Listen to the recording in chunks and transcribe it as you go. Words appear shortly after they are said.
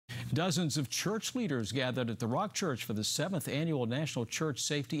Dozens of church leaders gathered at the Rock Church for the 7th Annual National Church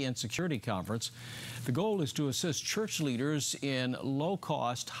Safety and Security Conference. The goal is to assist church leaders in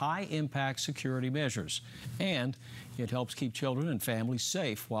low-cost, high-impact security measures, and it helps keep children and families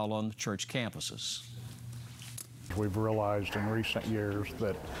safe while on the church campuses. We've realized in recent years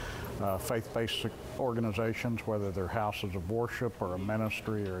that faith-based organizations, whether they're houses of worship or a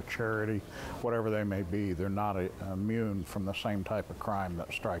ministry or a charity, whatever they may be, they're not immune from the same type of crime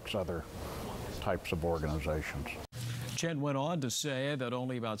that strikes other types of organizations. Chinn went on to say that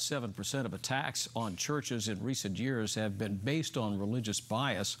only about 7% of attacks on churches in recent years have been based on religious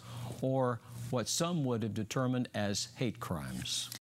bias or what some would have determined as hate crimes.